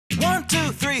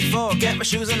3, 4, get my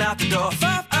shoes and out the door.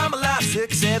 5, I'm alive.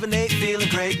 6, 7, 8, feeling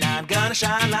great. 9, gonna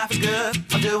shine, life is good.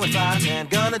 I'm doing fine. 10,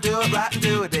 gonna do it right and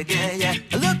do it again, yeah.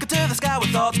 I look into the sky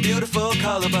with all its beautiful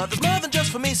color, but there's more than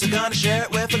just for me, so gonna share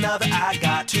it with another. I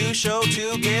got to show,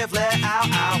 to give, let out.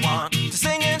 I want to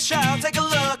sing and shout. Take a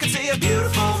look and see a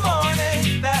beautiful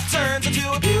morning that turns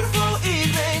into a beautiful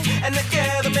evening, and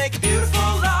together make a beautiful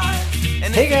life.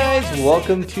 Hey guys,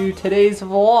 welcome to today's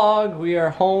vlog. We are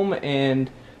home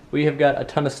and we have got a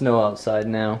ton of snow outside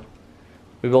now.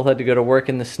 We both had to go to work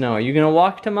in the snow. Are you gonna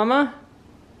walk to Mama?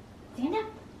 Stand up.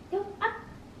 Go up.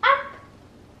 Up.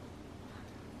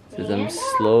 Says I'm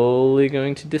slowly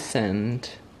going to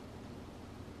descend.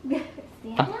 Stand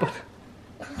up.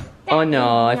 Oh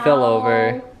no, I fell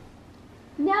over.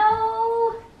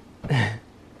 No.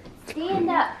 Stand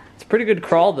up. It's a pretty good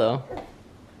crawl though.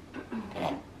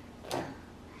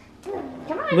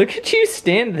 Come on. Look at you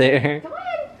stand there. Come on.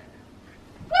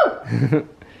 Woo.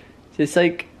 Just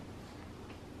like,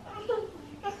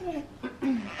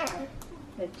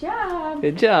 Good job.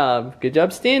 good job. Good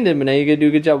job standing, but now you gotta do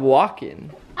a good job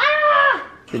walking. Ah!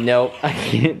 Nope, I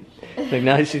can't. Like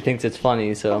now she thinks it's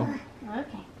funny, so.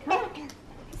 Okay. Come on.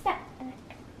 Step.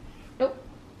 Nope.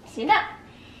 Stand up.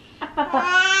 Up, up,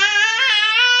 up.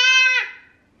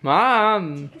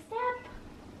 Mom!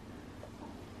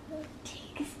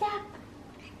 Take a step.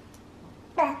 Take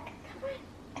a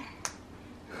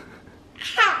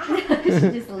step. She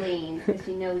just leans because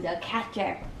she knows I'll catch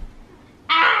her.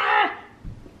 Ah!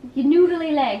 You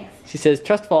noodly legs. She says,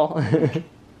 trust fall.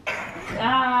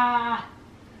 Ah!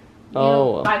 You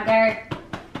Oh. bugger.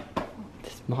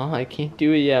 Mom, I can't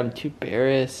do it yet. I'm too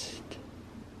embarrassed.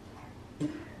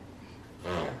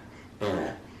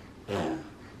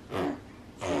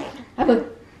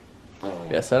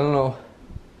 Yes, I don't know.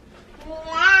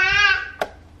 I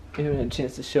haven't had a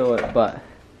chance to show it, but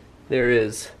there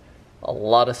is a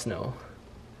lot of snow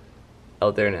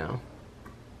out there now.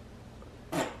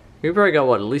 We've already got,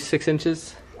 what, at least 6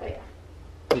 inches? Oh yeah.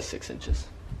 At least 6 inches.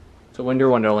 So Winter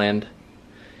Wonderland.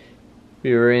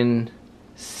 We were in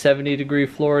 70-degree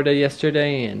Florida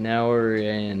yesterday, and now we're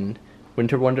in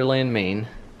Winter Wonderland, Maine.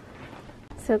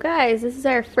 So guys, this is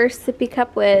our first sippy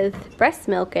cup with breast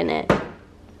milk in it.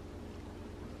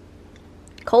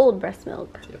 Cold breast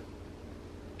milk. Yep.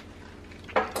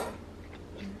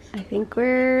 I think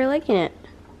we're liking it.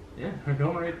 Yeah, we're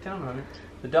going right down on it.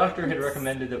 The doctor had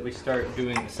recommended that we start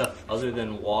doing stuff other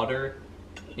than water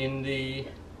in the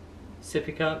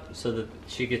sippy cup so that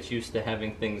she gets used to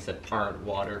having things that aren't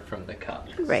water from the cup.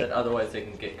 Right. Said otherwise they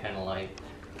can get kind of like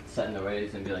set in their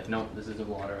ways and be like, nope, this isn't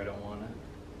water, I don't want it.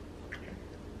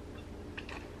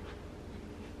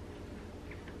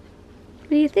 What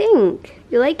do you think?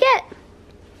 You like it?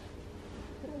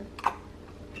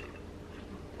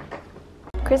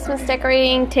 Christmas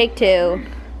decorating, take 2.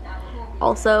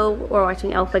 Also, we're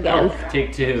watching Elf again. Elf,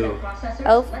 take 2.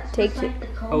 Elf, take 2.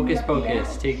 Hocus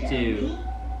Pocus, take 2.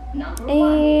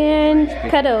 And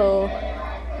cuddle.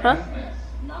 Huh?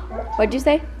 What'd you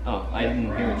say? Oh, I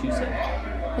didn't hear what you said.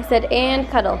 I said and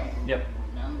cuddle. Yep.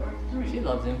 She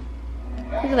loves him.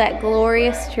 Look at that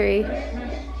glorious tree.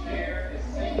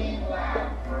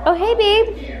 Oh, hey,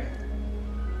 babe.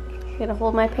 You gotta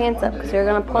hold my pants up because you're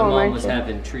gonna pull My them, mom aren't was you?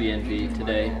 having tree envy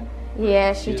today.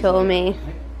 Yeah, she was told like, me.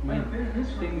 My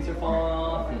things are falling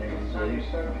off and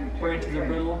the branches are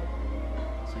brittle.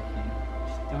 It's like you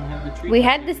just don't have the tree.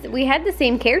 We had the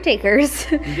same caretakers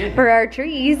did. for our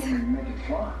trees.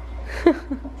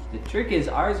 The trick is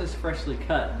ours is freshly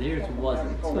cut. Theirs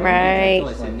wasn't. So Right.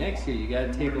 I said next year you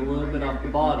gotta take a little bit off the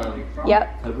bottom.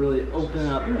 Yep. To really open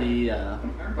up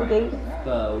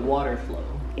the water flow.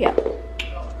 Yep.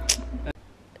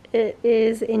 It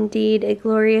is indeed a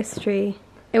glorious tree.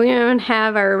 And we don't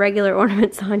have our regular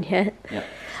ornaments on yet. Yep.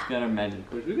 Got our magic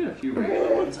cords. We've got a few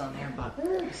regular ones on there, but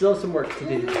we still have some work to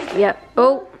do. Yep.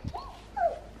 Oh.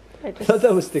 I thought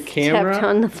that was the camera. Tapped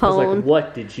on the I was phone. like,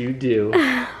 what did you do?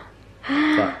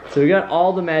 So we got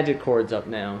all the magic cords up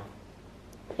now.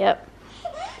 Yep.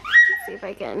 Let's see if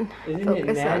I can Isn't it focus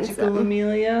on magical, some.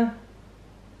 Amelia?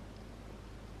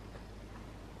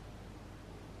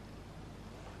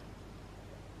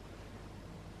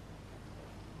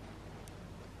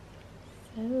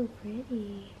 So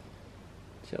pretty.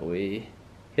 Shall we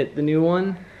hit the new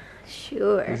one?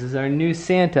 Sure. This is our new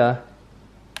Santa.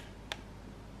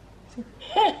 Ho,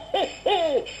 ho,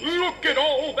 ho! Look at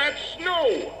all that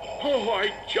snow! Oh,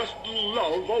 I just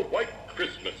love a white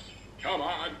Christmas. Come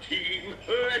on, team.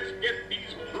 Let's get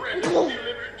these presents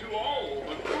delivered to all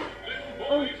the good little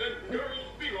boys and girls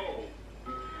below.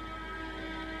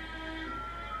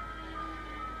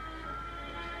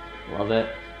 Love it.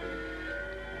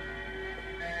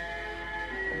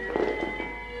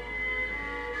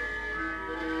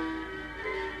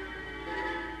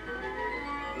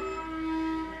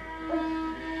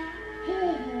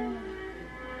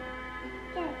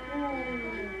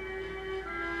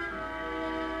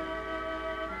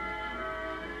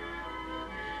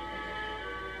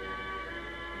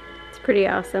 pretty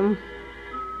awesome.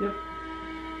 Yep.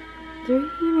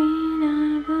 Dreaming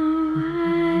of a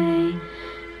white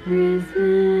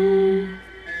Christmas.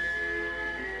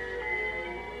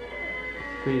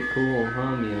 Pretty cool,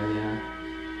 huh, Mia? Yeah.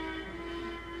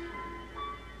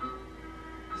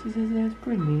 She says that's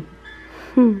pretty neat.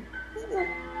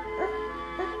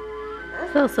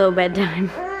 It's also bedtime.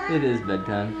 It is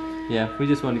bedtime. Yeah, we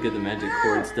just wanted to get the magic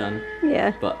chords done.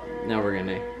 Yeah. But now we're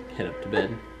gonna head up to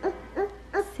bed.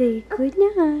 Say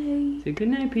goodnight. Say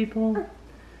goodnight, people.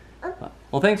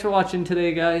 Well, thanks for watching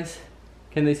today, guys.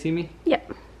 Can they see me?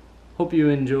 Yep. Hope you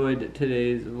enjoyed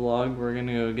today's vlog. We're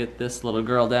gonna go get this little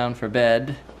girl down for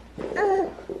bed.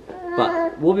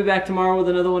 But we'll be back tomorrow with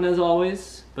another one as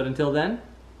always. But until then,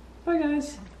 bye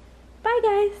guys. Bye,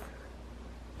 guys.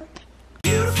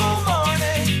 Beautiful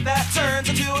morning that turns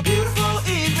into a beautiful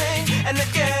evening, and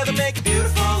together make a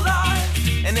beautiful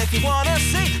life. And if you wanna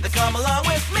see, then come along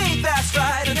with me, that's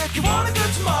right. And if you want a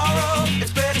good tomorrow,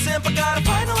 it's pretty simple, gotta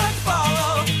find a life to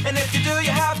follow. And if you do,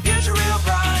 you have a future real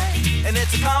bright. And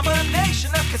it's a combination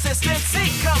of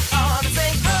consistency. Come on and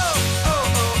say